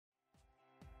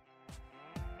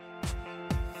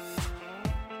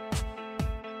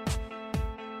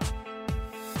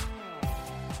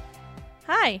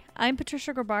Hi, I'm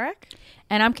Patricia Grabarek.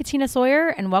 And I'm Katina Sawyer,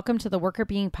 and welcome to the Worker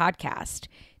Being Podcast.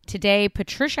 Today,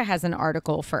 Patricia has an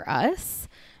article for us.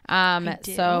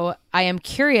 So I am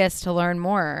curious to learn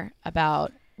more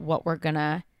about what we're going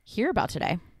to hear about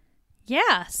today.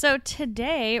 Yeah, so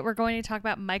today we're going to talk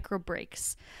about micro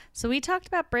breaks. So we talked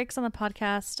about breaks on the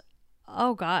podcast,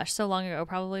 so long ago,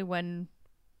 probably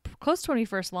close to when we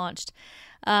first launched.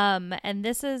 And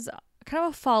this is kind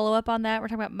of a follow-up on that. We're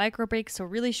talking about micro breaks, so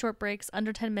really short breaks,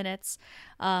 under 10 minutes,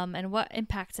 and what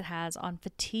impacts it has on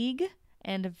fatigue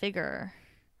and vigor.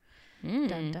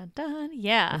 Dun, dun, dun.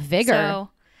 Yeah.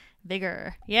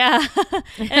 Vigor. Yeah.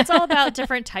 And it's all about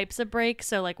different types of breaks.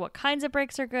 So like what kinds of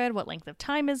breaks are good, what length of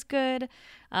time is good.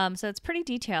 So it's pretty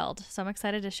detailed. So I'm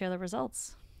excited to share the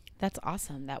results. That's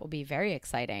awesome. That will be very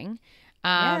exciting.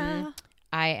 Yeah.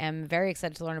 I am very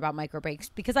excited to learn about micro breaks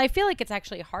because I feel like it's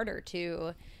actually harder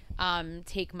to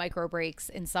take micro breaks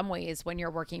in some ways when you're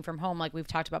working from home, like we've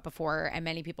talked about before, and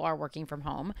many people are working from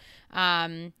home.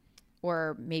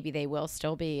 Or maybe they will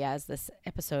still be as this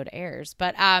episode airs.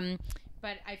 But I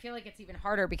feel like it's even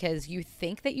harder because you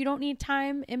think that you don't need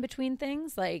time in between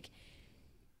things. Like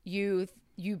you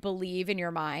believe in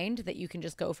your mind that you can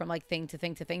just go from like thing to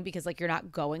thing to thing because like you're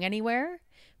not going anywhere.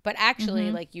 But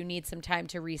actually like you need some time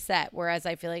to reset. Whereas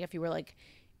I feel like if you were like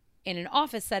in an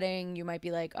office setting, you might be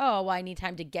like, oh, well, I need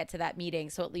time to get to that meeting.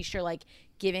 So at least you're like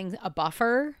giving a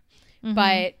buffer.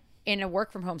 But in a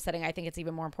work from home setting, I think it's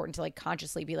even more important to like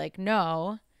consciously be like,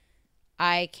 no,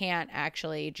 I can't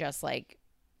actually just like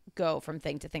go from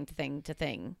thing to thing to thing to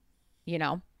thing, you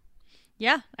know?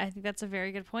 Yeah, I think that's a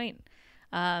very good point.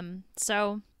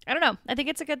 So I don't know. I think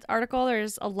it's a good article.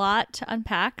 There's a lot to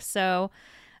unpack. So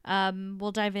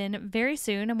we'll dive in very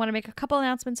soon. I want to make a couple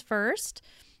announcements first.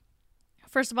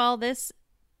 First of all, this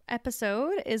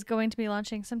episode is going to be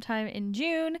launching sometime in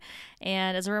June.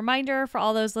 And as a reminder for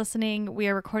all those listening, we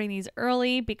are recording these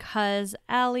early because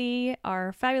Allie,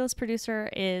 our fabulous producer,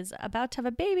 is about to have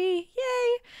a baby.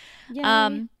 Yay!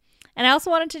 And I also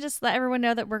wanted to just let everyone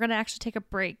know that we're going to actually take a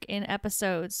break in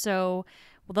episodes. So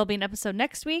there'll be an episode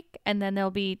next week, and then there'll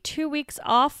be 2 weeks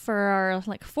off for our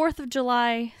like 4th of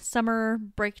July summer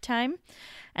break time.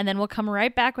 And then we'll come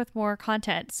right back with more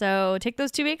content. So take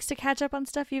those 2 weeks to catch up on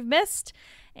stuff you've missed.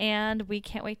 And we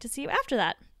can't wait to see you after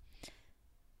that.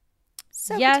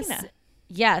 So, Katina.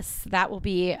 Yes, that will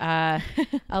be a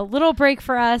little break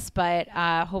for us, but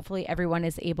hopefully everyone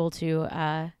is able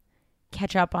to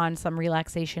catch up on some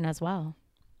relaxation as well.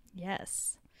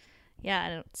 Yes. Yeah,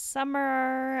 and it's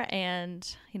summer, and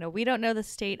we don't know the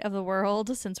state of the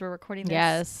world since we're recording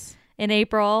this in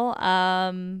April.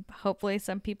 Hopefully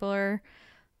some people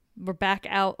we're back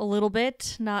out a little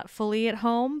bit, not fully at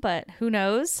home, but who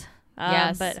knows?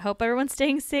 But hope everyone's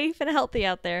staying safe and healthy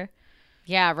out there.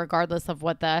 Yeah, regardless of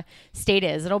what the state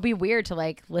is. It'll be weird to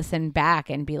like listen back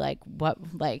and be like, what,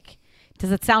 like,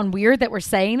 does it sound weird that we're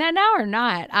saying that now or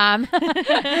not?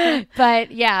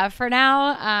 But yeah, for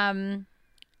now,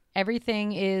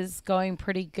 everything is going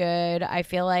pretty good. I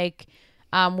feel like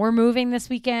we're moving this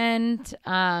weekend.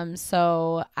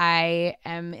 So I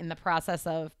am in the process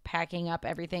of packing up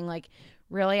everything. Like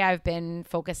really, I've been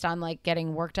focused on like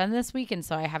getting work done this week. And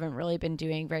so I haven't really been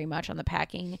doing very much on the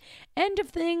packing end of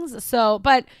things. So,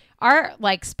 but our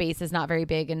like space is not very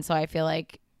big. And so I feel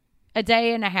like a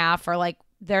day and a half or like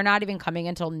they're not even coming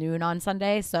until noon on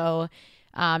Sunday. So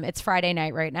it's Friday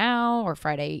night right now or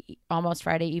almost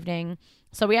Friday evening.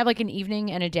 So we have like an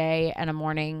evening and a day and a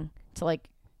morning to like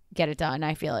get it done.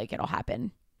 I feel like it'll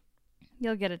happen.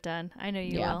 You'll get it done. I know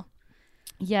you will.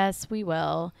 Yes, we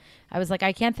will. I was like,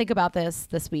 I can't think about this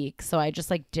week. So I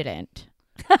just like didn't.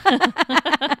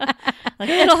 Like,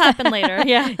 it'll happen later.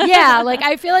 Yeah. Yeah. Like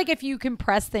I feel like if you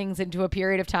compress things into a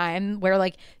period of time where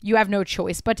like you have no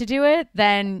choice but to do it,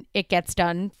 then it gets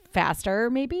done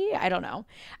faster. Maybe. I don't know.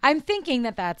 I'm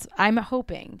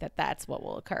hoping that that's what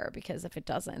will occur because if it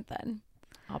doesn't, then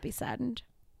I'll be saddened.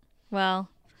 Well,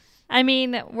 I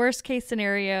mean, worst case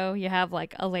scenario, you have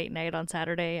like a late night on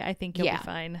Saturday. I think you'll be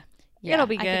fine. Yeah, it'll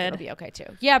be good. I think it'll be okay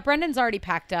too. Yeah. Brendan's already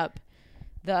packed up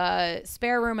the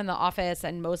spare room in the office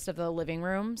and most of the living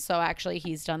room. So actually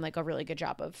he's done like a really good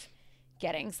job of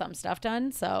getting some stuff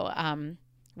done. So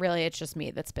really it's just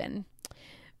me that's been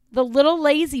the little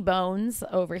lazy bones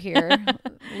over here.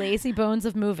 Lazy bones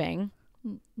of moving.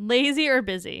 Lazy or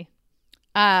busy?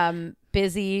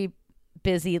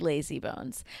 Busy lazy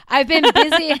bones. I've been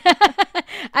busy.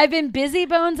 I've been busy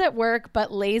bones at work,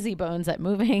 but lazy bones at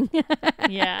moving.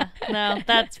 Yeah, no,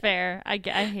 that's fair. I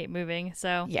hate moving,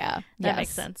 so yeah, that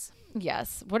makes sense.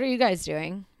 Yes. What are you guys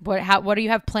doing? What do you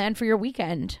have planned for your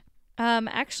weekend?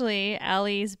 Actually,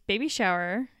 Allie's baby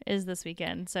shower is this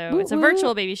weekend. So Woo it's a woo.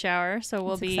 virtual baby shower. So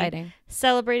we'll That's be exciting.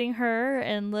 celebrating her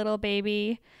and little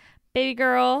baby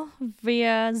girl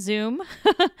via Zoom.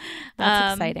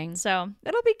 That's exciting. So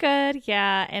it'll be good.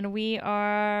 Yeah. And we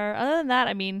are, other than that,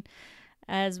 I mean,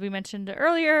 as we mentioned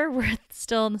earlier, we're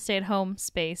still in the stay-at-home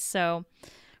space. So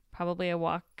probably a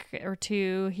walk or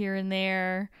two here and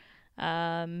there.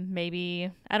 Maybe,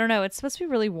 I don't know. It's supposed to be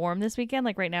really warm this weekend.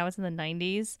 Like right now it's in the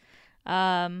 90s.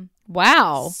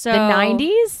 Wow. So the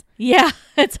 90s? Yeah,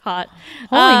 it's hot.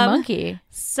 Holy monkey.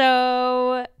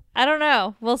 So I don't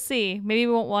know. We'll see. Maybe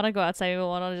we won't want to go outside. We'll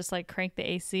want to just like crank the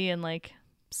AC and like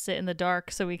sit in the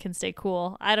dark so we can stay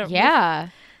cool. I don't. Yeah.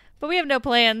 But we have no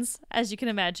plans, as you can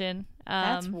imagine.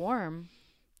 That's warm.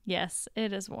 Yes,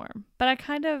 it is warm. But I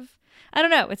don't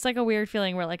know. It's like a weird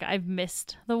feeling where like I've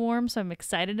missed the warm, so I'm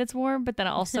excited it's warm. But then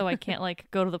also I can't like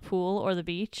go to the pool or the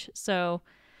beach. So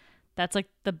that's like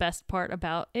the best part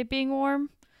about it being warm.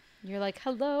 You're like,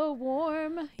 hello,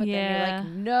 warm. But Yeah. then you're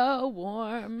like, no,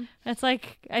 warm. It's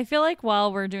like, I feel like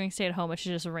while we're doing stay at home, it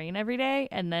should just rain every day.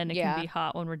 And then it Yeah. can be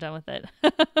hot when we're done with it.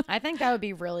 I think that would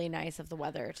be really nice of the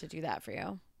weather to do that for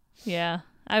you. Yeah,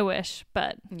 I wish,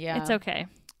 but Yeah. it's okay.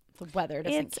 The weather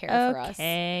doesn't It's care for us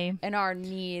okay. and our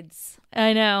needs.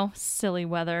 I know. Silly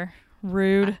weather.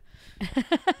 Rude.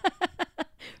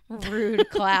 Rude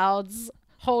clouds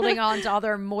holding on to all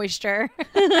their moisture.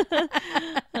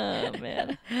 Oh,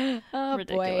 man. Oh,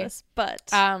 Ridiculous. But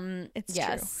it's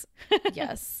yes.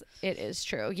 Yes, it is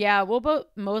true. Yeah, we'll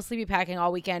mostly be packing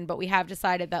all weekend, but we have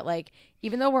decided that like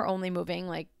even though we're only moving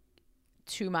like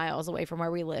 2 miles away from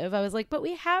where we live, I was like, but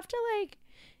we have to like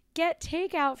get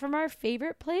takeout from our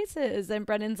favorite places. And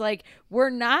Brendan's like, we're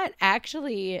not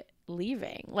actually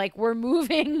leaving. Like we're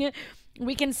moving.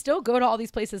 We can still go to all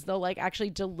these places. They'll like actually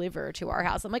deliver to our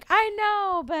house. I'm like, I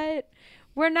know, but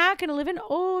we're not going to live in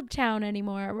Old Town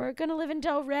anymore. We're going to live in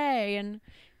Delray and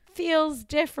feels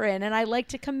different. And I like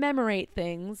to commemorate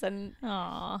things and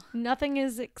aw. nothing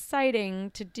is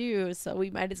exciting to do. So we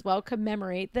might as well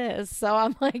commemorate this. So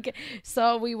I'm like,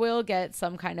 so we will get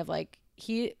some kind of like,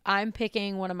 I'm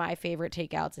picking one of my favorite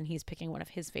takeouts and he's picking one of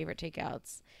his favorite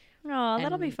takeouts. Oh,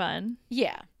 that'll be And- fun.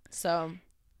 Yeah. So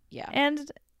yeah.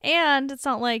 And it's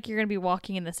not like you're going to be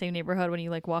walking in the same neighborhood when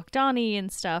you like walk Donnie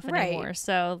and stuff Right. anymore.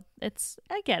 So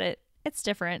I get it. It's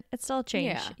different. It's still a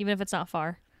change, Yeah. even if it's not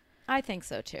far. I think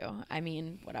so too. I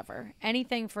mean, whatever.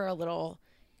 Anything for a little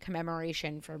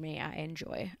commemoration for me, I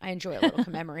enjoy. I enjoy a little that.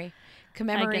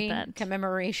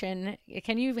 commemoration.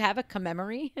 Can you have a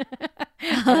commemorate?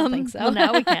 I don't think so. Well,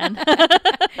 now we can.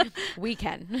 We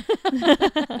can.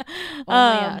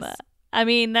 Only us. I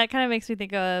mean, that kind of makes me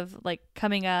think of like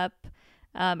coming up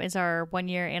is our 1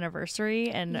 year anniversary.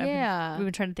 And Yeah. we've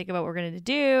been trying to think about what we're going to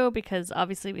do because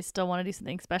obviously we still want to do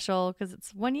something special because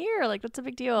it's 1 year. Like that's a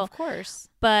big deal. Of course.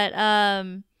 But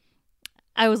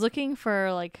I was looking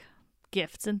for like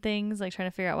gifts and things, like trying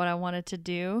to figure out what I wanted to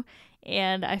do.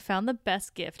 And I found the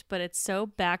best gift, but it's so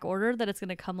back ordered that it's going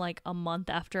to come like a month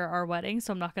after our wedding.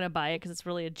 So I'm not going to buy it because it's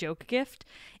really a joke gift.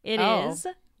 It is,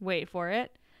 wait for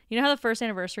it. You know how the first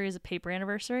anniversary is a paper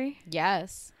anniversary?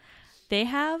 Yes.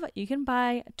 You can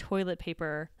buy toilet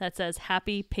paper that says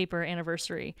happy paper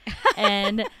anniversary.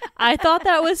 And I thought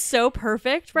that was so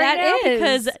perfect right That now is.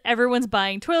 because everyone's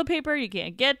buying toilet paper. You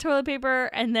can't get toilet paper.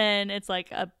 And then it's like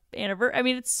a anniversary. I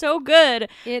mean, it's so good,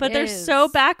 but they're so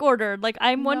is. back ordered. Like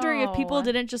I'm wondering if people No.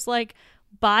 didn't just like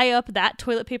buy up that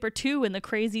toilet paper too in the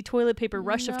crazy toilet paper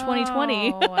rush of 2020.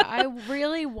 No, I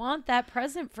really want that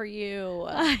present for you.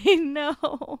 I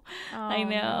know. I Oh, know.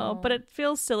 no. But it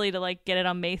feels silly to like get it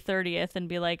on May 30th and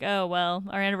be like, oh, well,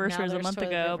 our anniversary Now was a there's month toilet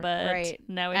ago, paper. but Right.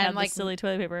 now we And, have like, this silly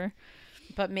toilet paper.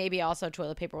 But maybe also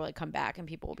toilet paper will like come back and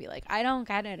people will be like, I don't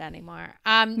get it anymore.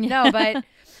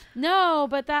 No,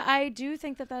 but that I do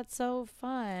think that that's so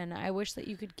fun. I wish that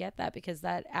you could get that because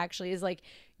that actually is like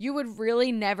you would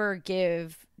really never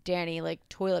give Danny like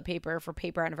toilet paper for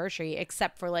paper anniversary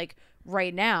except for like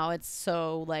right now it's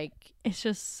so like It's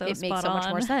just so it spot makes so much on.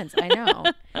 more sense. I know.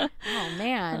 Oh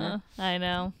man. I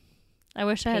know. I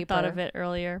wish I had thought of Paper. it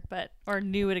earlier, or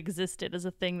knew it existed as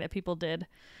a thing that people did.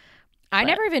 I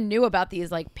never even knew about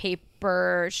these like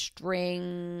paper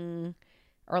string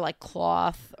or like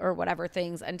cloth or whatever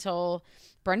things until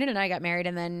Brendan and I got married.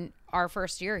 And then our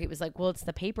first year, he was like, well, it's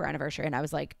the paper anniversary. And I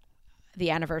was like, the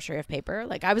anniversary of paper?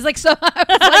 Like, I was like, so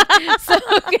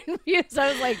confused. I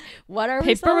was like, what are we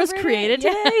Paper was celebrating? created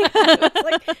Yeah. today? I was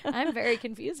like, I'm very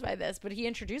confused by this. But he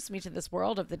introduced me to this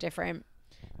world of the different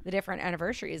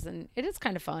anniversaries. And it is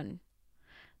kind of fun.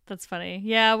 That's funny.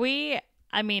 Yeah,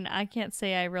 I mean, I can't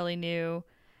say I really knew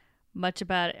much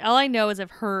about it. All I know is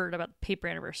I've heard about paper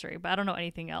anniversary, but I don't know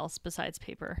anything else besides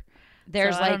paper.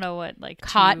 There's so I don't know what like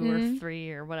cotton 2 or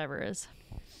 3 or whatever is.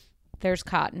 There's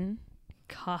cotton.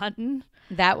 Cotton?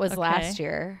 That was Okay. last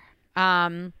year.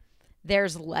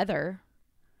 There's leather.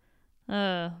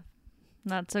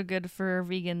 Not so good for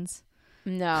vegans.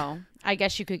 No, I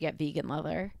guess you could get vegan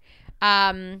leather.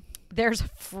 There's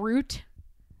fruit.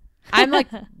 I'm like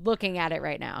looking at it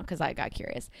right now because I got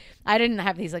curious. I didn't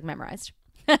have these like memorized.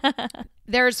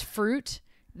 There's fruit.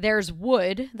 There's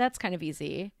wood. That's kind of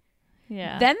easy.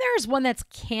 Yeah. Then there's one that's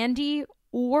candy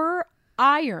or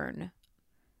iron.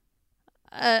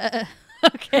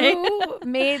 Okay. Who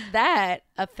made that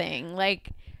a thing? Like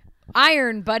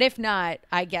iron, but if not,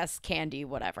 I guess candy,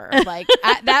 whatever. Like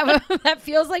that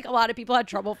feels like a lot of people had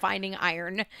trouble finding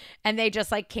iron, and they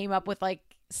just like came up with like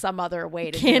some other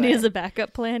way to Candy do it. is a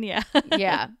backup plan. Yeah.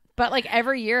 Yeah, but like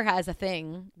every year has a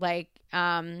thing. Like,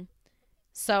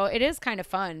 so it is kind of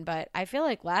fun. But I feel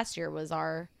like last year was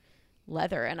our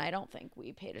leather, and I don't think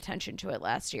we paid attention to it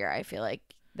last year. I feel like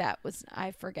that was,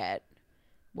 I forget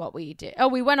what we did. Oh,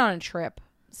 we went on a trip,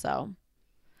 so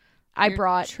I Your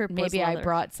brought trip was maybe I leather.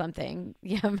 brought something.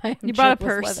 Yeah, You brought a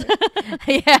trip was purse. leather.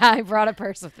 Yeah, I brought a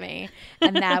purse with me,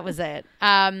 and that was it.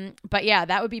 But yeah,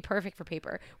 that would be perfect for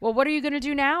paper. Well, what are you gonna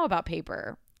do now about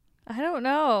paper? I don't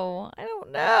know.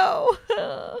 No.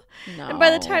 No, And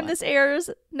by the time this airs,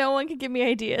 no one can give me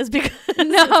ideas because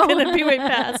No. it's gonna be way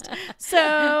past. So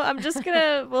I'm just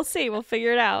gonna. We'll see. We'll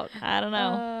figure it out. I don't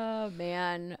know. Oh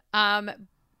man.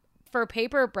 For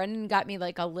paper, Brendan got me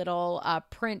like a little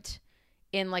print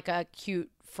in like a cute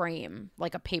frame,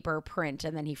 like a paper print,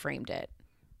 and then he framed it.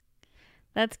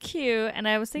 That's cute. And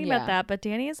I was thinking Yeah. about that, but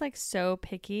Danny is like so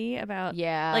picky about.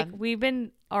 Yeah. Like we've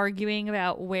been arguing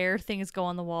about where things go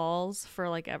on the walls for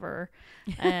like ever,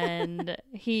 and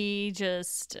he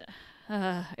just.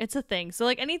 It's a thing. So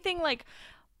like anything like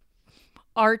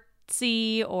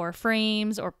artsy or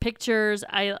frames or pictures,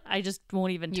 I just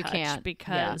won't even You touch can't.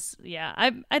 because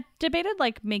I debated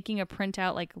like making a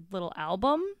printout like little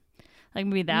album, like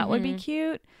maybe that would be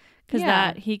cute because Yeah.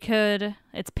 that he could.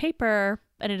 It's paper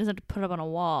and it doesn't have to put up on a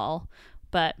wall,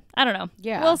 but I don't know.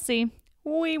 Yeah. We'll see.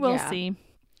 We will Yeah. see.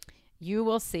 You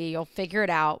will see. You'll figure it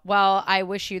out. Well, I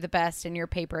wish you the best in your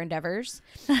paper endeavors.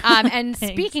 And Thanks.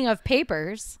 speaking of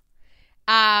papers,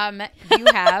 you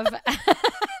have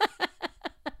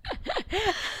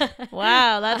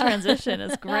Wow, that transition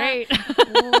is great.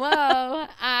 whoa.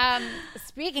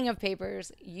 Speaking of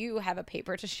papers, you have a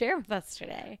paper to share with us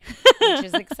today, which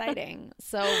is exciting.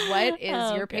 So, what is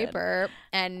Oh, your good. paper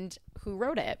and who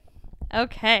wrote it?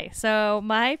 Okay, so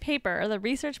my paper, the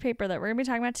research paper that we're going to be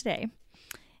talking about today,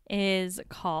 is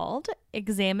called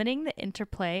Examining the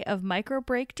Interplay of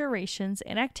Microbreak Durations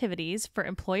and Activities for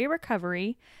Employee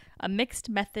Recovery, a Mixed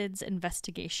Methods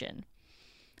Investigation.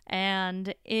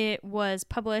 And it was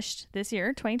published this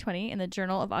year, 2020, in the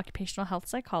Journal of Occupational Health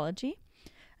Psychology.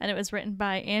 And it was written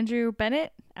by Andrew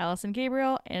Bennett, Allison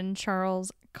Gabriel, and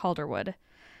Charles Calderwood.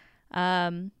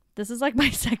 This is like my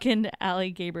second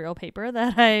Allie Gabriel paper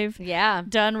that I've Yeah.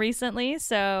 done recently.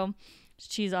 So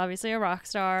she's obviously a rock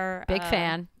star. Big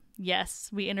fan. Yes,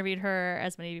 we interviewed her,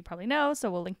 as many of you probably know, so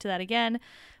we'll link to that again.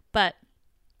 But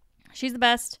she's the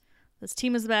best. This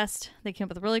team is the best. They came up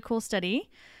with a really cool study.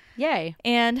 Yay.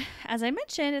 And as I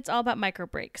mentioned, it's all about micro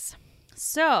breaks.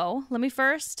 So let me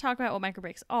first talk about what micro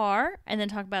breaks are and then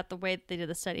talk about the way that they did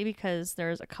the study because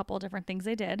there's a couple of different things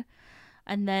they did.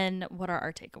 And then what are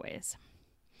our takeaways?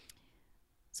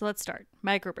 So let's start.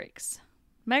 Micro breaks.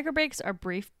 Micro breaks are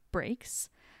brief breaks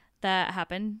that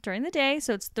happen during the day.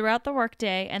 So it's throughout the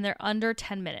workday and they're under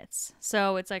 10 minutes.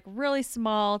 So it's like really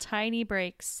small, tiny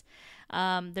breaks.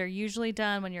 They're usually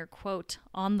done when you're, quote,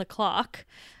 on the clock.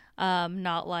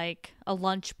 Not like a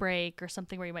lunch break or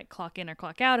something where you might clock in or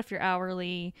clock out if you're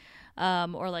hourly,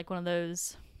 or like one of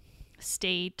those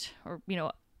state or,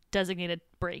 designated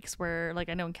breaks where like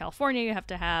I know in California you have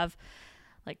to have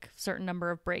like a certain number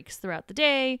of breaks throughout the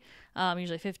day,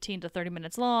 usually 15 to 30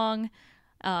 minutes long,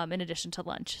 in addition to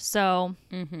lunch. So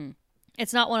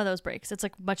it's not one of those breaks. It's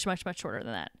like much, much, much shorter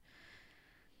than that.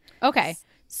 Okay.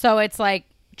 So it's like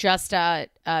just a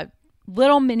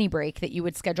little mini break that you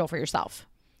would schedule for yourself.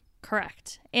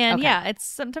 Correct. And Okay. yeah,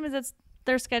 sometimes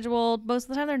they're scheduled. Most of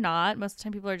the time they're not. Most of the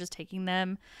time people are just taking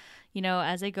them,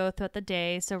 as they go throughout the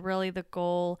day. So really the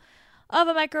goal of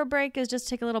a micro break is just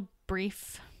take a little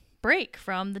brief break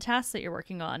from the tasks that you're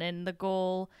working on. And the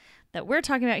goal that we're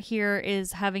talking about here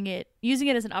is using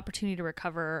it as an opportunity to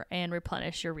recover and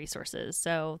replenish your resources.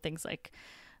 So things like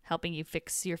helping you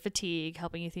fix your fatigue,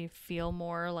 helping you feel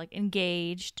more like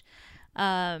engaged.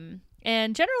 And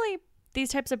generally these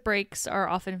types of breaks are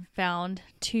often found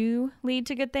to lead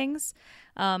to good things.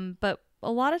 But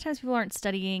a lot of times people aren't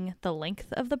studying the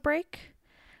length of the break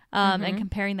and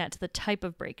comparing that to the type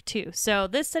of break too. So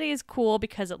this study is cool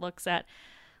because it looks at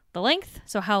the length.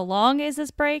 So how long is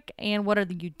this break and what are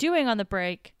you doing on the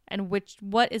break and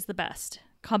what is the best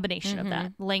combination of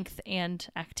that length and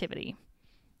activity.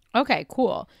 Okay,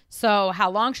 cool. So how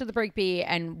long should the break be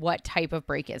and what type of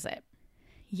break is it?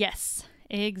 Yes,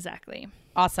 exactly.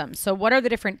 Awesome. So what are the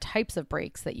different types of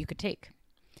breaks that you could take?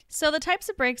 So the types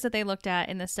of breaks that they looked at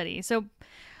in the study. So,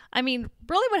 I mean,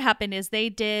 really what happened is they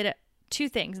did two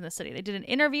things in the study. They did an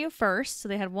interview first. So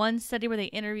they had one study where they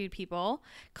interviewed people,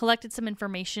 collected some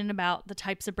information about the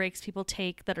types of breaks people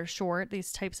take that are short,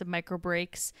 these types of micro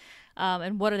breaks,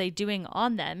 and what are they doing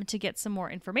on them to get some more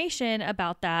information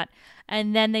about that.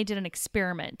 And then they did an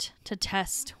experiment to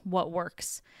test what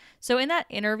works. So in that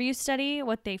interview study,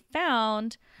 what they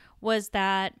found was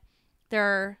that there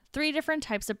are three different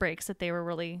types of breaks that they were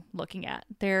really looking at.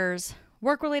 There's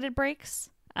work-related breaks,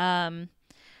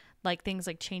 like things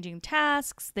like changing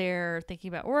tasks. They're thinking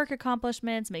about work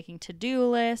accomplishments, making to-do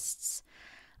lists.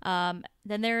 Then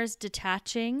there's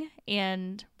detaching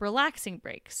and relaxing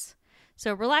breaks.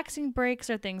 So relaxing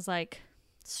breaks are things like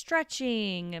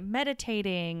stretching,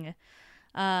 meditating,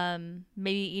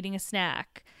 maybe eating a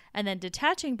snack. And then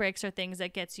detaching breaks are things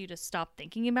that gets you to stop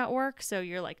thinking about work. So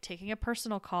you're like taking a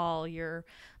personal call, you're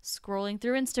scrolling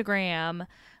through Instagram,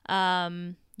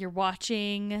 you're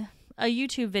watching a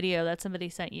YouTube video that somebody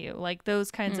sent you, like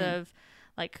those kinds of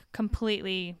like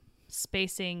completely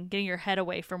spacing, getting your head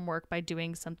away from work by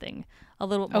doing something a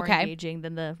little bit more engaging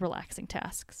than the relaxing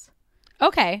tasks.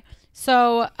 Okay.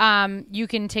 So you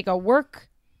can take a work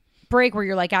break where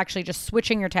you're like actually just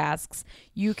switching your tasks.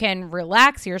 You can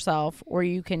relax yourself or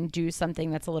you can do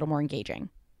something that's a little more engaging.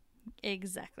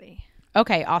 Exactly.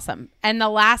 Okay, awesome. And the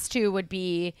last two would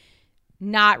be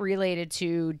not related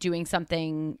to doing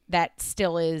something that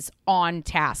still is on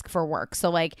task for work. So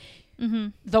like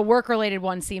the work related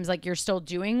one seems like you're still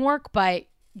doing work, but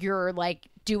you're like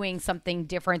doing something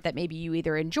different that maybe you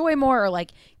either enjoy more or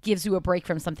like gives you a break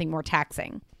from something more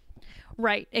taxing.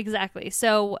 Right, exactly.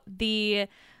 So the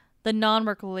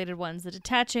non-work related ones, the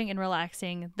detaching and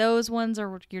relaxing, those ones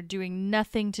are you're doing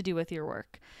nothing to do with your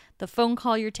work. The phone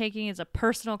call you're taking is a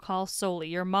personal call solely.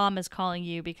 Your mom is calling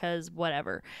you because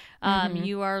whatever.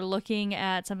 You are looking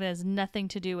at something that has nothing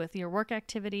to do with your work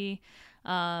activity.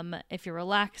 If you're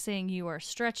relaxing, you are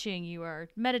stretching, you are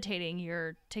meditating,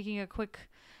 you're taking a quick,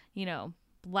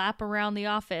 lap around the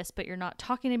office, but you're not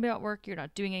talking about work. You're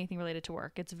not doing anything related to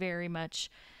work. It's very much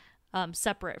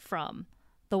separate from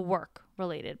the work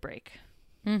related break.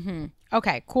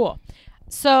 Okay, cool.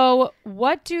 So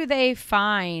what do they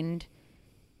find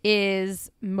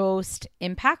is most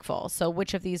impactful? So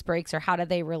which of these breaks or how do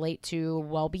they relate to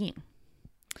well-being?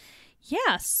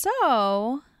 Yeah,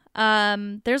 so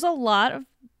there's a lot of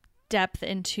depth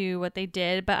into what they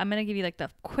did, but I'm going to give you like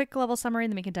the quick level summary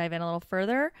and then we can dive in a little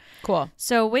further. Cool.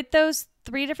 So with those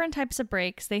three different types of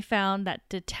breaks, they found that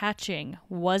detaching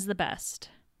was the best.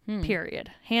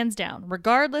 Period. Hands down.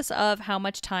 Regardless of how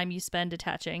much time you spend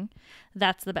detaching,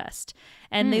 that's the best.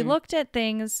 And they looked at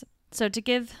things. So to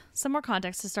give some more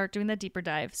context to start doing the deeper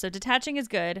dive. So detaching is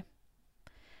good.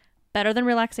 Better than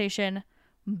relaxation.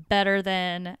 Better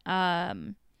than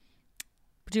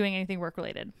doing anything work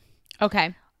related.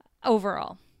 Okay.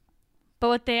 Overall. But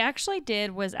what they actually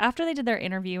did was after they did their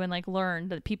interview and like learned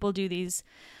that people do these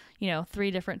three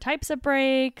different types of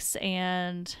breaks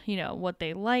and, what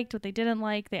they liked, what they didn't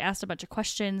like. They asked a bunch of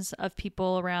questions of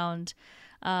people around,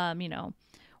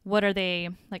 what are they,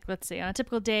 like, let's say on a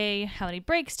typical day, how many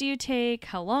breaks do you take?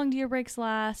 How long do your breaks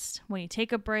last? When you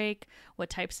take a break,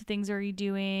 what types of things are you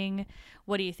doing?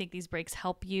 What do you think these breaks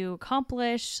help you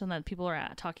accomplish? And then people are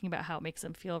talking about how it makes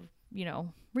them feel,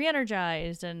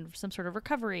 re-energized and some sort of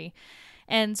recovery.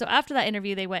 And so after that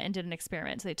interview, they went and did an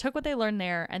experiment. So they took what they learned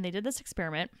there and they did this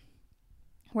experiment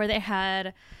where they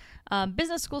had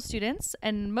business school students,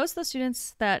 and most of the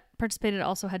students that participated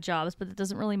also had jobs, but it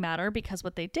doesn't really matter because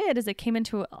what they did is they came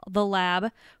into the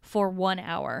lab for 1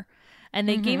 hour and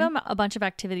they gave them a bunch of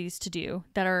activities to do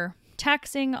that are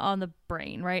taxing on the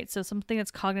brain, right? So something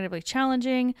that's cognitively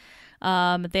challenging.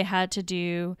 They had to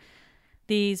do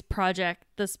this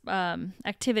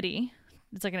activity.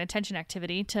 It's like an attention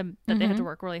activity that they had to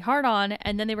work really hard on.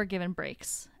 And then they were given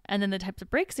breaks. And then the types of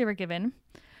breaks they were given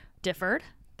differed.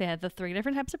 They had the three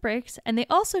different types of breaks, and they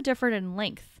also differed in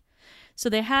length. So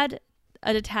they had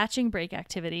a detaching break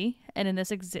activity, and in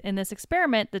this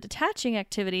experiment, the detaching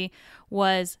activity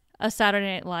was a Saturday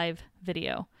Night Live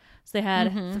video. So they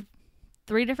had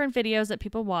three different videos that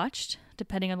people watched,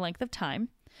 depending on length of time.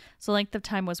 So length of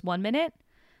time was 1 minute,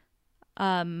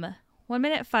 1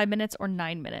 minute, 5 minutes, or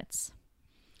 9 minutes.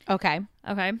 Okay.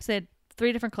 Okay. So they had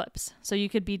 3 different clips. So you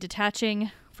could be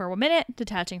detaching for 1 minute,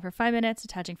 detaching for 5 minutes,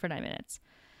 detaching for 9 minutes.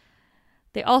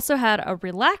 They also had a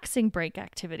relaxing break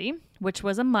activity, which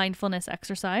was a mindfulness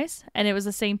exercise. And it was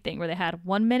the same thing where they had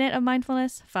 1 minute of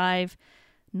mindfulness, 5,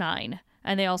 9.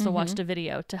 And they also watched a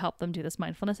video to help them do this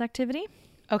mindfulness activity.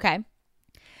 Okay.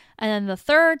 And then the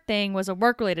third thing was a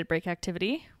work-related break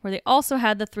activity where they also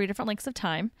had the 3 different lengths of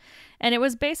time. And it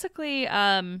was basically,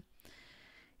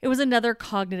 it was another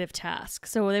cognitive task.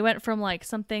 So they went from like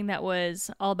something that was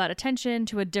all about attention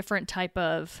to a different type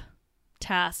of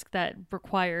task that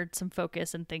required some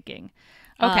focus and thinking.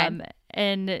 Okay.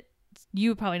 And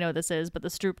you probably know what this is, but the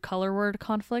Stroop color word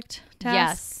conflict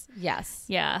task. Yes.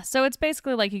 Yeah. So it's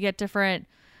basically like you get different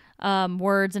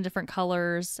words in different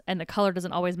colors, and the color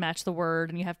doesn't always match the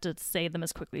word, and you have to say them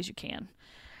as quickly as you can.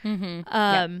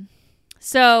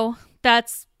 So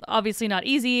that's obviously not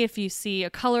easy if you see a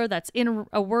color that's in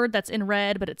a word that's in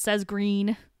red, but it says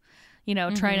green. You know,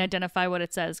 trying to identify what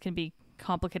it says can be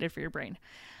complicated for your brain.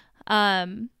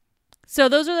 So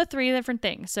those are the 3 different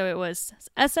things. So it was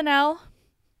SNL,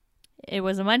 it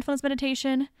was a mindfulness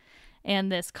meditation,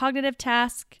 and this cognitive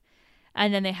task.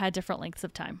 And then they had different lengths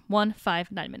of time, 1,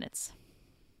 5, 9 minutes.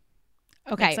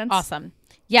 Okay, awesome.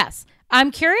 Yes.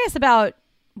 I'm curious about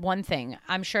one thing.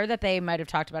 I'm sure that they might have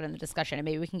talked about it in the discussion, and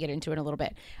maybe we can get into it in a little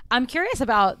bit. I'm curious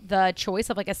about the choice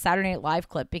of like a Saturday Night Live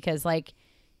clip, because like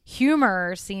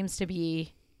humor seems to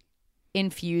be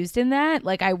infused in that.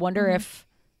 Like I wonder if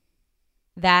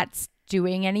that's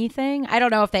doing anything. I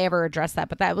don't know if they ever addressed that,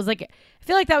 but that was like, I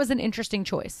feel like that was an interesting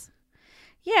choice.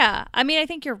 Yeah. I mean, I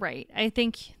think you're right. I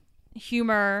think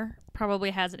humor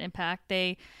probably has an impact.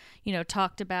 They, you know,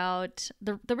 talked about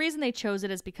the reason they chose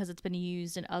it is because it's been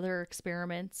used in other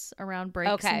experiments around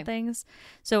breaks and things.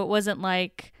 So it wasn't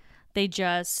like they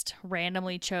just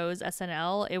randomly chose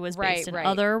SNL. It was based in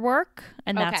other work,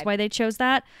 and that's why they chose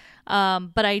that.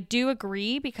 But I do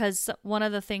agree, because one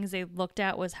of the things they looked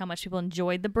at was how much people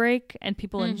enjoyed the break, and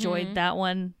people enjoyed that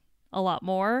one a lot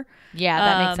more. Yeah,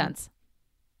 that makes sense.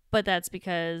 But that's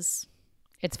because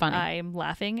it's funny. I'm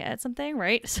laughing at something,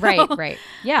 right? So, right.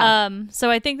 Yeah.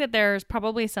 So I think that there's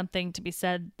probably something to be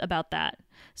said about that.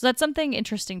 So that's something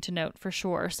interesting to note for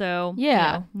sure. So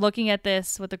yeah, you know, looking at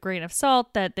this with a grain of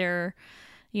salt, that they're,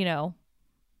 you know,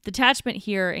 detachment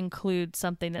here includes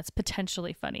something that's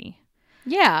potentially funny.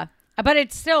 Yeah. But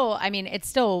it's still, I mean, it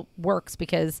still works,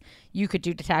 because you could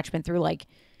do detachment through like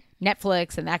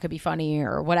Netflix, and that could be funny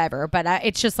or whatever. But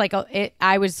it's just like,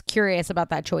 I was curious about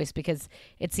that choice, because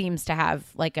it seems to have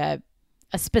like a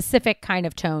specific kind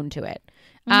of tone to it.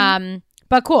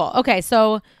 But cool. Okay.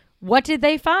 So what did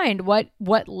they find?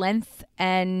 What length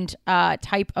and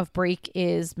type of break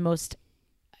is most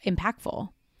impactful?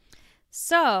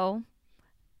 So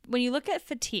when you look at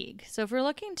fatigue, so if we're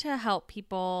looking to help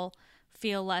people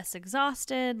feel less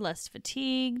exhausted, less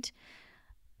fatigued,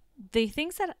 the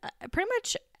things that pretty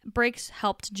much breaks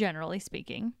helped, generally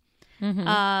speaking.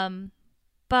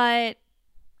 But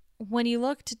when you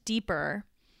looked deeper,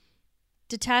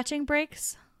 detaching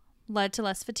breaks led to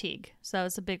less fatigue. So that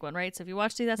was a big one, right? So if you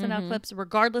watch these SNL clips,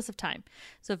 regardless of time,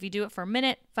 so if you do it for a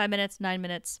minute, 5 minutes, 9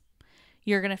 minutes,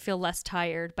 you're going to feel less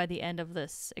tired by the end of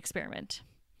this experiment.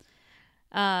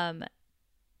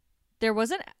 There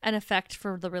wasn't an effect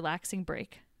for the relaxing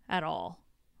break at all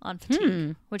on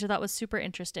fatigue, which I thought was super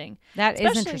interesting. That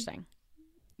is interesting.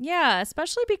 Yeah,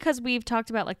 especially because we've talked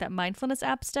about like that mindfulness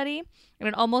app study, and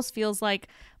it almost feels like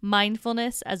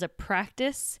mindfulness as a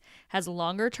practice has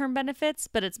longer term benefits,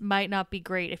 but it might not be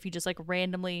great if you just like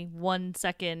randomly 1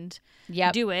 second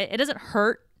do it. It doesn't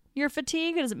hurt your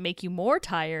fatigue. It doesn't make you more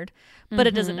tired, but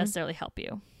it doesn't necessarily help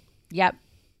you. Yep.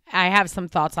 I have some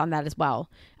thoughts on that as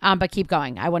well. But keep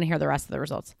going. I want to hear the rest of the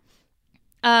results.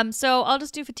 So I'll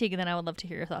just do fatigue, and then I would love to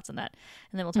hear your thoughts on that.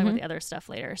 And then we'll talk about the other stuff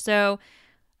later. So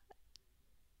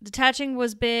detaching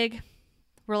was big.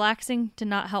 Relaxing did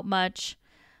not help much.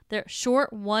 The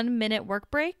short 1 minute work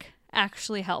break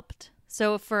actually helped.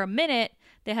 So for a minute,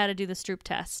 they had to do the Stroop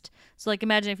test. So like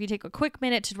imagine if you take a quick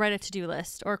minute to write a to-do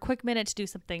list or a quick minute to do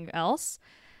something else,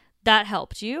 that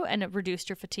helped you and it reduced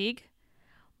your fatigue.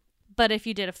 But if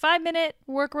you did a 5 minute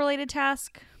work related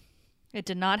task, it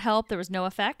did not help. There was no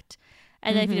effect.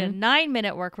 And then if you did a 9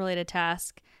 minute work related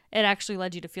task, it actually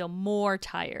led you to feel more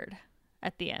tired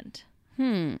at the end.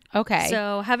 Okay.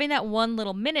 So having that 1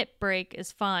 little minute break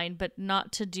is fine, but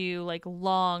not to do like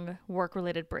long work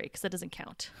related breaks. That doesn't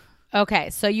count. Okay.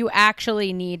 So you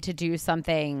actually need to do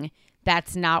something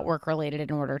that's not work related in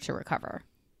order to recover.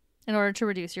 in order to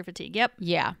reduce your fatigue. Yep.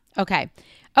 Yeah. Okay.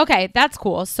 Okay. That's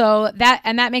cool. So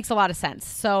that makes a lot of sense.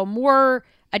 So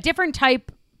a different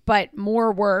type, but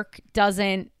more work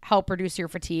doesn't help reduce your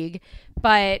fatigue.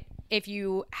 But if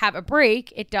you have a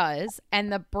break, it does.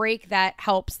 And the break that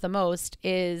helps the most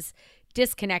is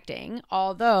disconnecting.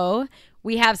 Although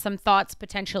we have some thoughts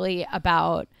potentially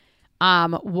about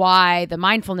why the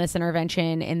mindfulness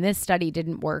intervention in this study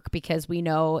didn't work, because we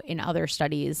know in other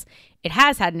studies it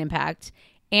has had an impact.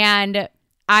 And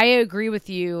I agree with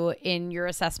you in your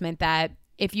assessment that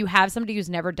if you have somebody who's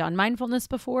never done mindfulness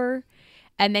before,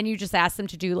 and then you just ask them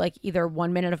to do like either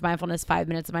 1 minute of mindfulness, 5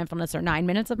 minutes of mindfulness, or 9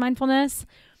 minutes of mindfulness,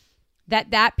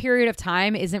 that period of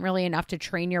time isn't really enough to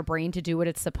train your brain to do what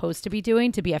it's supposed to be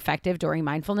doing to be effective during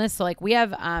mindfulness. So like we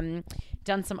have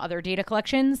done some other data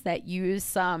collections that use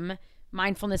some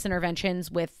mindfulness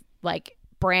interventions with like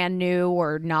brand new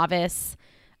or novice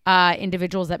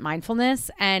individuals at mindfulness.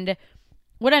 And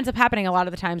what ends up happening a lot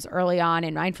of the times early on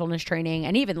in mindfulness training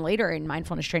and even later in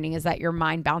mindfulness training is that your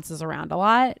mind bounces around a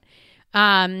lot.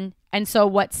 And so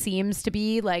what seems to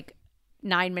be like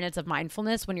 9 minutes of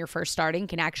mindfulness when you're first starting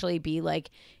can actually be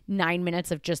like 9 minutes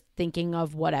of just thinking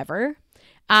of whatever.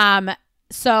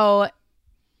 So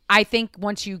I think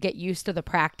once you get used to the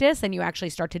practice and you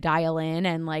actually start to dial in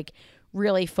and like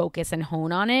really focus and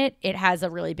hone on it, it has a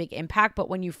really big impact. But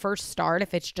when you first start,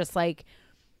 if it's just like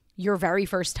your very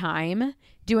first time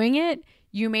doing it,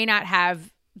 you may not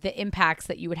have the impacts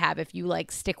that you would have if you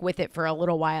like stick with it for a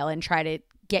little while and try to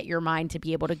get your mind to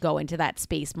be able to go into that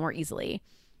space more easily.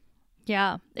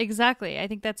 Yeah, exactly. I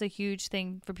think that's a huge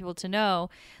thing for people to know,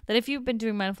 that if you've been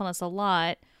doing mindfulness a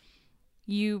lot,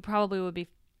 you probably would be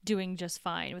doing just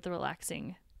fine with the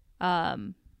relaxing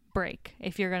break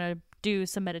if you're going to do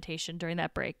some meditation during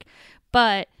that break.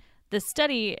 But the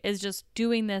study is just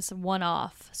doing this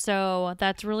one-off. So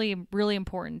that's really, really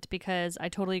important, because I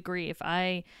totally agree. If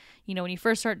when you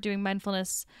first start doing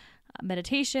mindfulness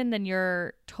meditation, then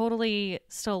you're totally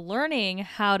still learning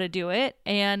how to do it.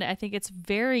 And I think it's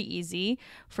very easy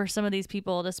for some of these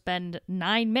people to spend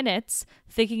 9 minutes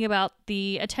thinking about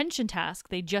the attention task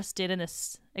they just did in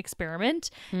this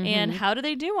experiment. Mm-hmm. And how did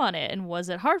they do on it? And was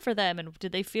it hard for them? And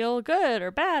did they feel good or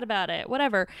bad about it?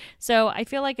 Whatever. So I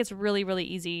feel like it's really, really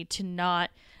easy to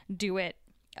not do it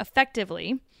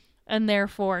effectively and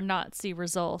therefore not see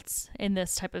results in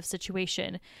this type of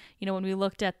situation. When we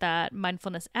looked at that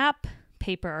mindfulness app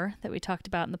paper that we talked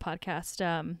about in the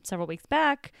podcast several weeks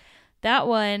back, that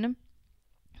one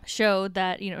showed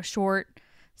that, short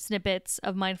snippets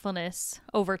of mindfulness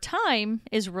over time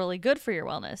is really good for your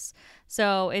wellness.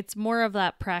 So it's more of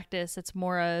that practice. It's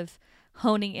more of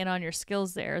honing in on your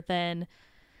skills there than,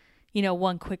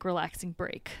 one quick relaxing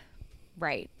break.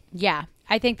 Right. Yeah,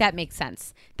 I think that makes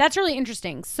sense. That's really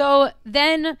interesting. So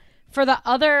then for the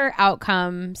other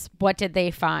outcomes, what did they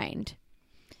find?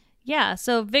 Yeah,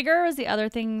 so vigor was the other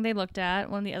thing they looked at,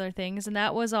 one of the other things, and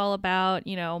that was all about,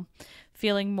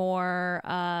 feeling more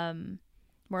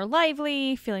more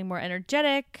lively, feeling more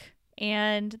energetic,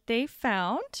 and they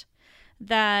found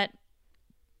that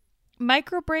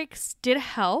micro breaks did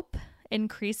help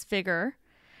increase vigor,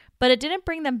 but it didn't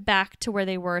bring them back to where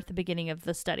they were at the beginning of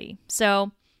the study.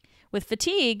 So with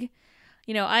fatigue,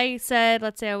 I said,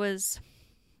 let's say I was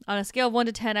on a scale of 1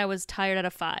 to 10, I was tired at a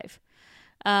 5.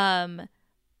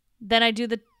 Then I do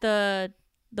the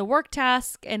work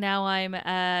task, and now I'm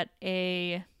at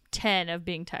a 10 of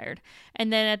being tired.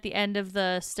 And then at the end of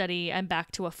the study, I'm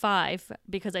back to a 5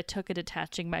 because I took a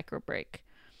detaching micro break.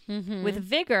 Mm-hmm. With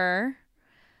vigor,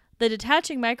 the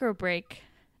detaching micro break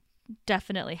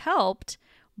definitely helped,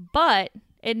 but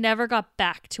it never got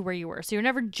back to where you were. So you're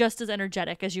never just as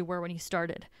energetic as you were when you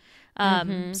started.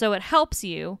 So it helps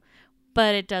you,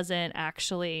 but it doesn't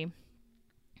actually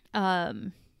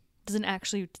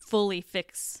fully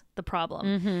fix the problem.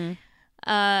 Mm-hmm.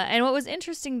 And what was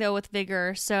interesting though with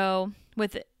vigor, so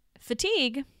with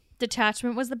fatigue,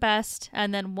 detachment was the best,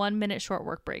 and then 1 minute short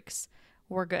work breaks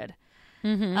were good.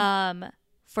 Mm-hmm.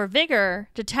 For vigor,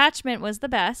 detachment was the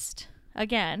best,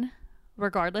 again,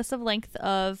 regardless of length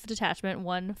of detachment,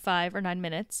 1, 5, or 9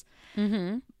 minutes.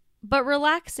 Mm-hmm. But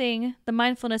relaxing, the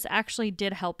mindfulness actually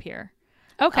did help here.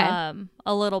 Okay.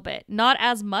 A little bit. Not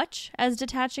as much as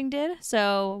detaching did.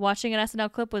 So watching an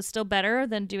SNL clip was still better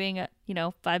than doing,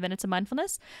 5 minutes of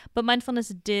mindfulness. But mindfulness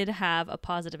did have a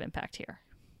positive impact here.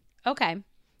 Okay.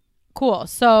 Cool.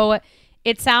 So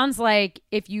it sounds like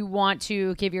if you want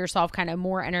to give yourself kind of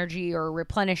more energy or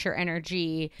replenish your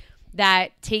energy,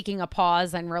 that taking a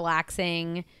pause and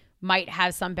relaxing might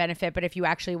have some benefit. But if you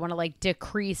actually want to like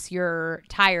decrease your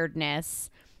tiredness,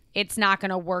 it's not going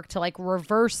to work to like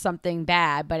reverse something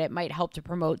bad, but it might help to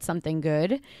promote something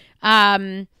good.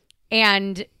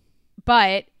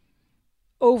 But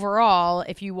overall,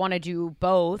 if you want to do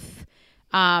both,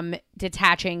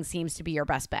 detaching seems to be your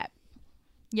best bet.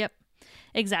 Yep,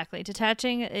 exactly.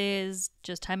 Detaching is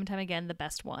just time and time again the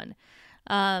best one.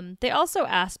 They also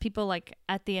asked people like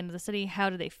at the end of the study, how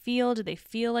do they feel? Do they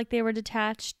feel like they were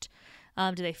detached?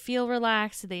 Do they feel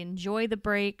relaxed? Do they enjoy the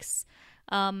breaks?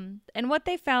 And what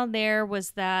they found there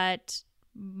was that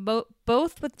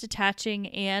both with detaching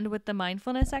and with the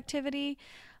mindfulness activity,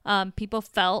 people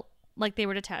felt like they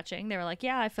were detaching. They were like,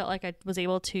 yeah, I felt like I was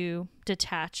able to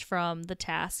detach from the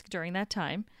task during that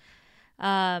time.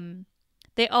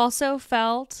 They also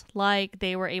felt like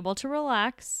they were able to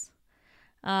relax.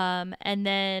 And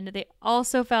then they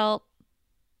also felt,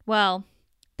 well,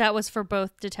 that was for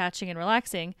both detaching and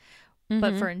relaxing.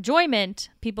 But for enjoyment,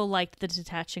 people liked the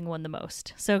detaching one the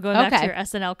most. So going back to your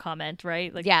SNL comment,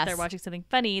 right? Like if they're watching something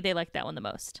funny, they like that one the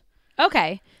most.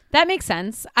 Okay. That makes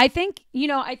sense. I think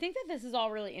that this is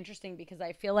all really interesting because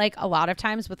I feel like a lot of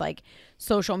times with like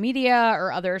social media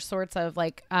or other sorts of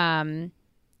like, YouTube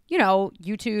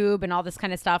and all this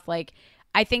kind of stuff, like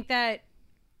I think that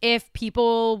if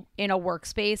people in a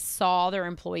workspace saw their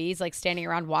employees like standing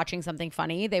around watching something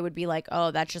funny, they would be like,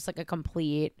 oh, that's just like a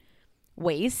complete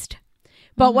waste.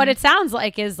 But what it sounds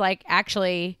like is like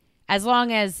actually, as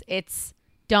long as it's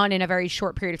done in a very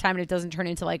short period of time and it doesn't turn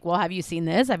into like, well, have you seen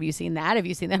this? Have you seen that? Have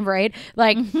you seen them? Right?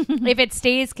 Like if it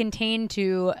stays contained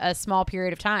to a small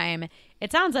period of time,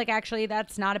 it sounds like actually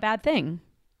that's not a bad thing.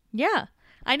 Yeah.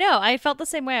 I know. I felt the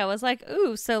same way. I was like,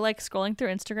 ooh, so like scrolling through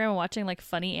Instagram and watching like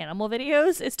funny animal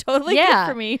videos is totally good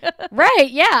for me. Right.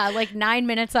 Yeah. Like 9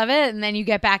 minutes of it and then you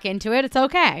get back into it. It's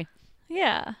okay.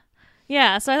 Yeah.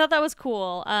 Yeah, so I thought that was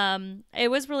cool. It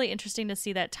was really interesting to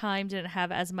see that time didn't have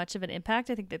as much of an impact.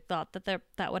 I think they thought that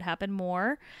that would happen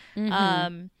more.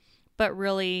 But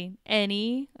really,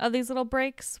 any of these little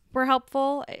breaks were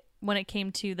helpful when it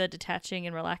came to the detaching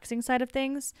and relaxing side of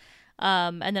things.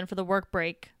 And then for the work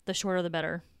break, the shorter the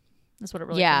better. That's what it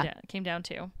really came down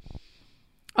to.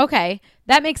 Okay,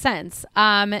 that makes sense.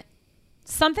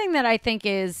 Something that I think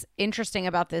is interesting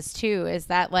about this too is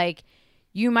that like,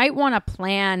 you might want to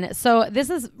plan. So this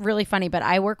is really funny, but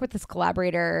I work with this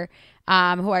collaborator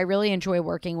who I really enjoy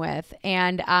working with.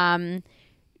 And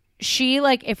she's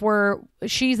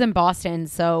in Boston,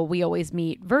 so we always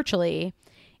meet virtually.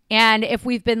 And if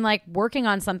we've been like working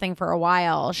on something for a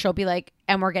while, she'll be like,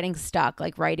 and we're getting stuck,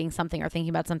 like writing something or thinking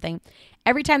about something.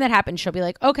 Every time that happens, she'll be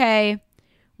like, okay,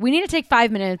 we need to take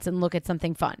 5 minutes and look at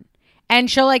something fun. And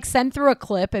she'll like send through a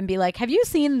clip and be like, have you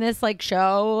seen this like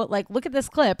show? Like, look at this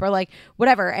clip or like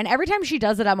whatever. And every time she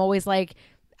does it, I'm always like,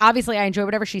 obviously I enjoy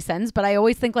whatever she sends, but I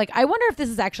always think like, I wonder if this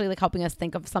is actually like helping us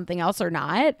think of something else or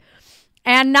not.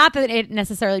 And not that it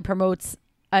necessarily promotes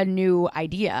a new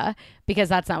idea because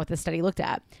that's not what the study looked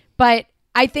at. But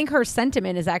I think her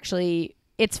sentiment is actually,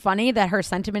 it's funny that her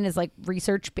sentiment is like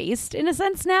research based in a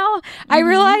sense now. I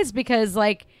realize because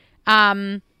like,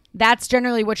 that's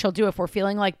generally what she'll do if we're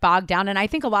feeling like bogged down. And I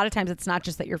think a lot of times it's not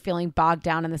just that you're feeling bogged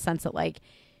down in the sense that like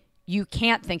you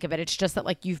can't think of it. It's just that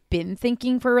like you've been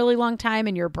thinking for a really long time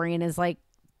and your brain is like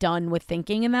done with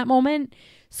thinking in that moment.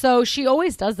 So she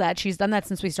always does that. She's done that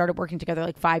since we started working together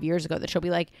like 5 years ago, that she'll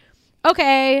be like,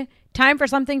 okay, time for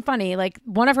something funny. Like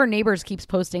one of her neighbors keeps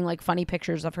posting like funny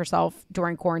pictures of herself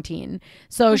during quarantine.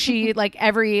 So she like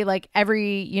every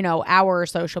hour or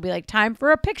so, she'll be like, time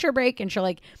for a picture break. And she'll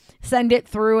like send it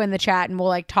through in the chat and we'll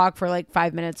like talk for like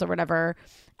 5 minutes or whatever.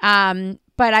 But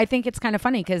I think it's kind of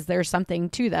funny because there's something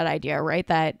to that idea, right?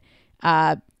 That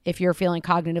if you're feeling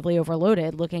cognitively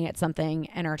overloaded, looking at something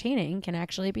entertaining can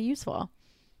actually be useful.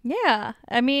 Yeah.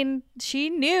 I mean, she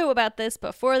knew about this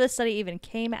before the study even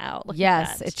came out.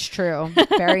 Yes, it's true.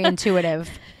 Very intuitive.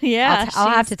 Yeah. I'll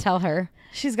have to tell her.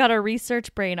 She's got a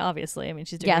research brain, obviously. I mean,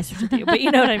 she's doing research with you, but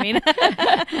you know what I mean?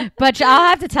 But I'll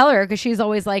have to tell her because she's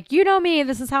always like, you know me,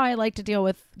 this is how I like to deal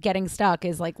with getting stuck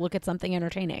is like, look at something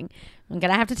entertaining. I'm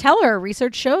going to have to tell her.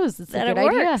 Research shows it's a good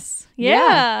idea.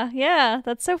 Yeah.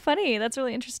 That's so funny. That's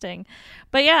really interesting.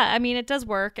 But yeah, I mean, it does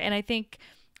work. And I think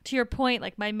to your point,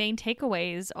 like my main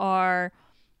takeaways are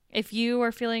if you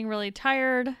are feeling really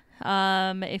tired,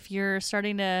 if you're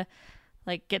starting to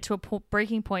like get to a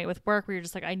breaking point with work where you're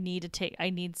just like, I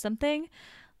need something,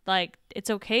 like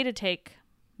it's okay to take,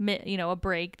 a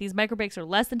break. These micro breaks are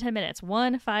less than 10 minutes,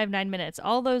 1, 5, 9 minutes,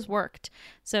 all those worked.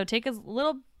 So take a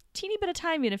little teeny bit of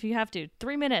time, even if you have to,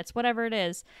 3 minutes, whatever it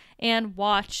is, and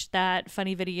watch that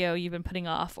funny video you've been putting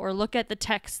off, or look at the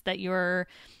text that your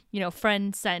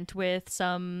friend sent with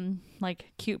some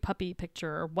like cute puppy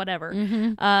picture or whatever.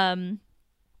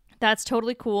 That's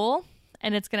totally cool.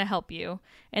 And it's going to help you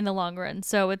in the long run.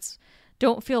 So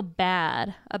don't feel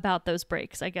bad about those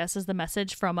breaks, I guess, is the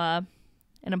message from an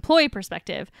employee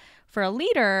perspective. For a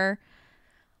leader,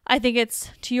 I think it's,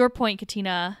 to your point,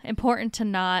 Katina, important to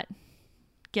not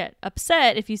get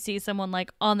upset if you see someone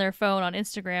like on their phone on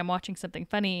Instagram watching something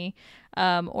funny,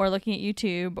 or looking at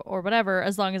YouTube or whatever,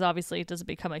 as long as obviously it doesn't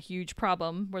become a huge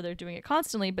problem where they're doing it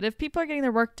constantly. But if people are getting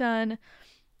their work done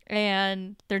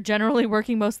and they're generally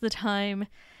working most of the time,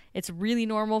 it's really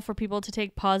normal for people to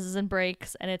take pauses and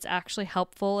breaks, and it's actually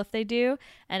helpful if they do.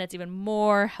 And it's even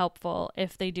more helpful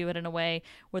if they do it in a way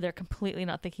where they're completely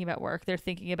not thinking about work. They're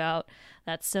thinking about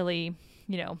that silly,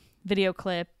 video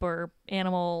clip or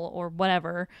animal or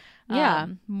whatever. Yeah.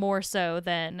 More so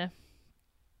than,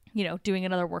 doing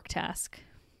another work task.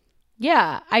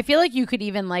 Yeah. I feel like you could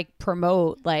even like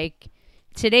promote like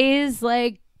today's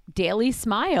like daily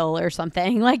smile or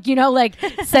something, like, like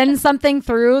send something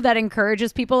through that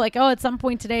encourages people, like, oh, at some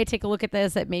point today, take a look at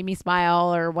this, it made me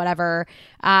smile or whatever.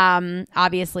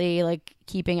 Obviously like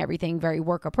keeping everything very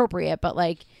work appropriate, but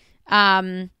like,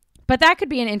 but that could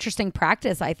be an interesting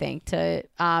practice, I think, to,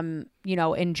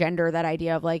 engender that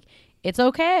idea of like, it's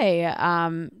okay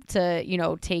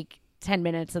to, take 10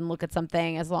 minutes and look at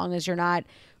something, as long as you're not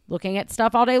looking at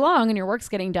stuff all day long and your work's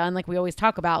getting done. Like we always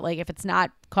talk about, like if it's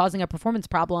not causing a performance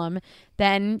problem,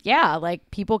 then yeah, like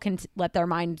people can let their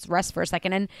minds rest for a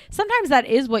second. And sometimes that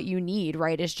is what you need,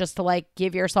 right? Is just to like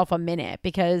give yourself a minute,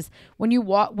 because when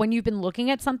you've been looking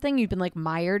at something, you've been like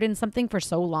mired in something for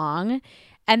so long,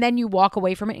 and then you walk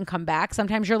away from it and come back.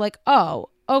 Sometimes you're like, oh,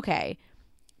 okay,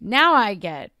 now I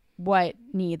get what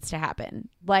needs to happen.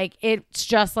 Like it's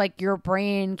just like your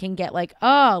brain can get like,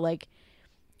 oh, like,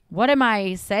 what am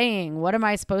I saying? What am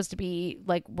I supposed to be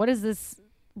like? What is this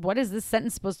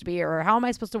sentence supposed to be? Or how am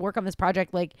I supposed to work on this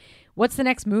project? Like, what's the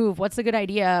next move? What's a good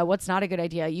idea? What's not a good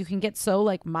idea? You can get so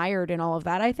like mired in all of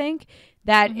that, I think,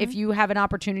 that if you have an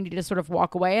opportunity to sort of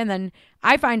walk away, and then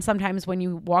I find sometimes when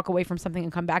you walk away from something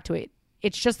and come back to it,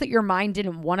 it's just that your mind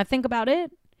didn't want to think about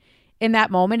it in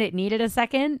that moment. It needed a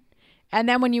second. And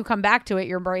then when you come back to it,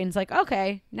 your brain's like,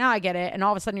 okay, now I get it. And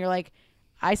all of a sudden you're like,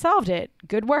 I solved it.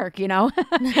 Good work.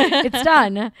 It's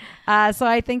done. So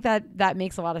I think that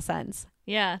makes a lot of sense.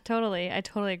 Yeah, totally. I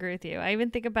totally agree with you. I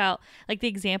even think about like the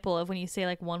example of when you say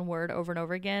like one word over and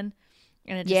over again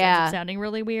and it just ends up sounding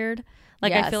really weird.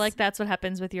 Like, yes. I feel like that's what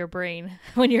happens with your brain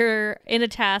when you're in a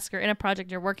task or in a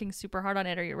project, you're working super hard on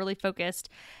it, or you're really focused,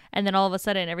 and then all of a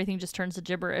sudden everything just turns to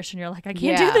gibberish and you're like, I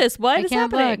can't do this. What is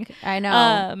happening? Look. I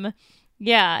know.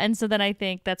 Yeah. And so then I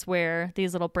think that's where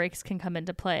these little breaks can come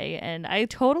into play. And I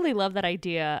totally love that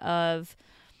idea of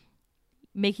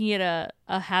making it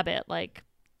a habit. Like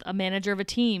a manager of a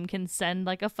team can send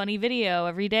like a funny video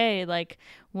every day. Like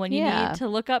when you need to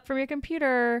look up from your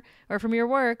computer or from your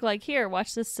work, like here,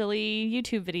 watch this silly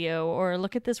YouTube video, or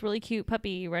look at this really cute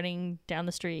puppy running down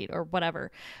the street, or whatever.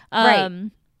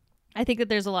 Right. I think that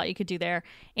there's a lot you could do there.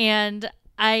 And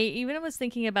I even was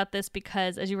thinking about this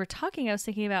because as you were talking, I was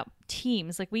thinking about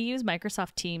Teams. Like we use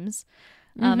Microsoft Teams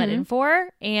at Infor,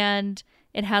 and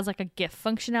it has like a GIF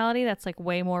functionality that's like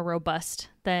way more robust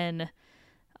than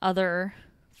other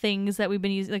things that we've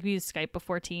been using. Like we used Skype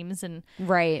before Teams, and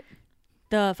right.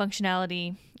 The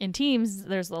functionality in Teams,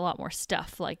 there's a lot more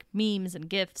stuff like memes and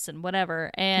GIFs and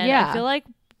whatever. And I feel like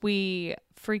we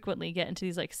frequently get into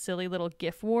these like silly little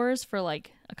GIF wars for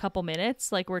like a couple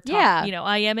minutes. Like we're talking,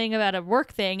 IMing about a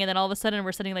work thing, and then all of a sudden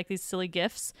we're sending like these silly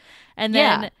GIFs, and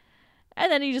then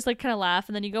you just like kind of laugh,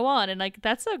 and then you go on, and like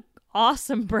that's a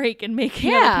awesome break, and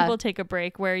making other people take a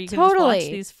break where you can just watch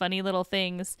these funny little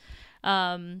things,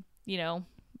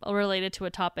 related to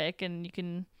a topic, and you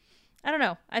can, I don't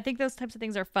know. I think those types of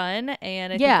things are fun,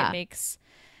 and I think it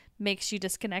makes you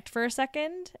disconnect for a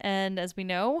second. And as we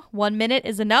know, 1 minute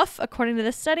is enough according to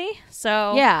this study.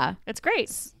 So it's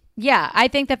great. Yeah. I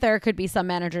think that there could be some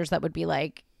managers that would be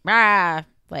like,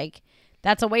 like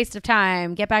that's a waste of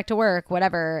time. Get back to work,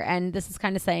 whatever. And this is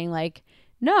kind of saying like,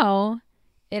 no,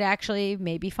 it actually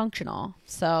may be functional.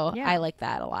 So I like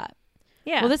that a lot.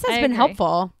 Yeah. Well, this has been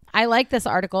helpful. I like this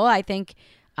article. I think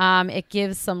it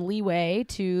gives some leeway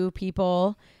to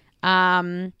people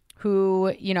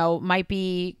who, might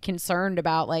be concerned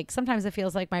about, like, sometimes it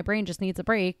feels like my brain just needs a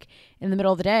break in the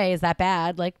middle of the day. Is that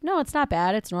bad? Like, no, it's not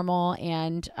bad. It's normal.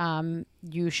 And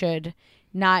you should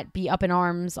not be up in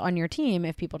arms on your team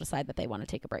if people decide that they want to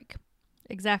take a break.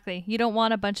 Exactly. You don't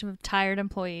want a bunch of tired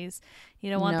employees.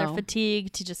 You don't want their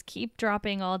fatigue to just keep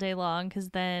dropping all day long,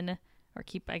 or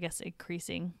keep, I guess,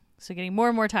 increasing. So getting more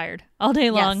and more tired all day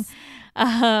long.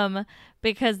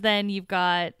 Because then you've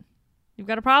got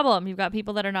a problem. You've got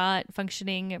people that are not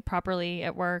functioning properly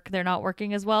at work. They're not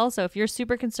working as well. So if you're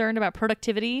super concerned about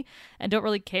productivity and don't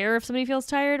really care if somebody feels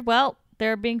tired, well,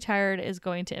 Their being tired is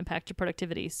going to impact your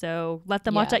productivity. So let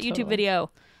them Yeah, watch that YouTube totally. video.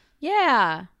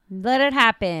 Yeah. Let it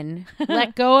happen.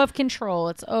 Let go of control.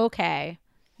 It's okay.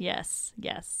 Yes.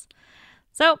 Yes.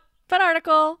 So fun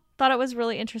article. Thought it was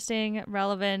really interesting,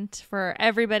 relevant for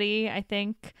everybody, I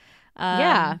think.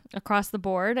 Yeah. Across the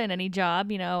board in any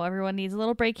job, everyone needs a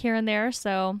little break here and there.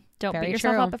 So don't Very beat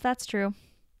yourself true. up if that's true.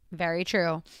 Very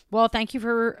true. Well, thank you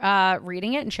for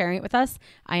reading it and sharing it with us.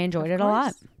 I enjoyed it a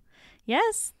lot.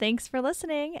 Yes, thanks for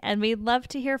listening. And we'd love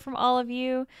to hear from all of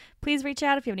you. Please reach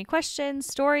out if you have any questions,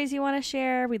 stories you want to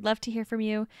share. We'd love to hear from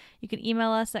you. You can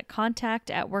email us at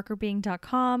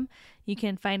contact@workerbeing.com. You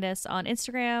can find us on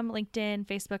Instagram, LinkedIn,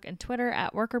 Facebook, and Twitter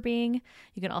at workerbeing.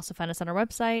 You can also find us on our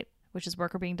website, which is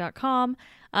workerbeing.com.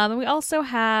 And we also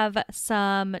have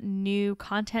some new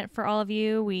content for all of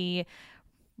you. We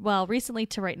recently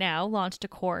to right now, launched a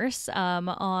course on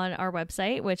our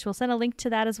website, which we'll send a link to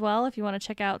that as well if you want to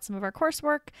check out some of our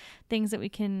coursework, things that we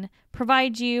can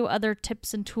provide you, other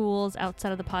tips and tools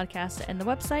outside of the podcast and the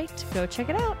website. Go check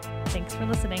it out. Thanks for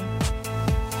listening.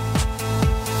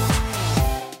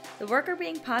 The Worker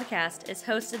Being podcast is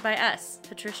hosted by us,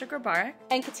 Patricia Grabarek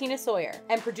and Katina Sawyer,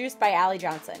 and produced by Allie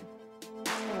Johnson.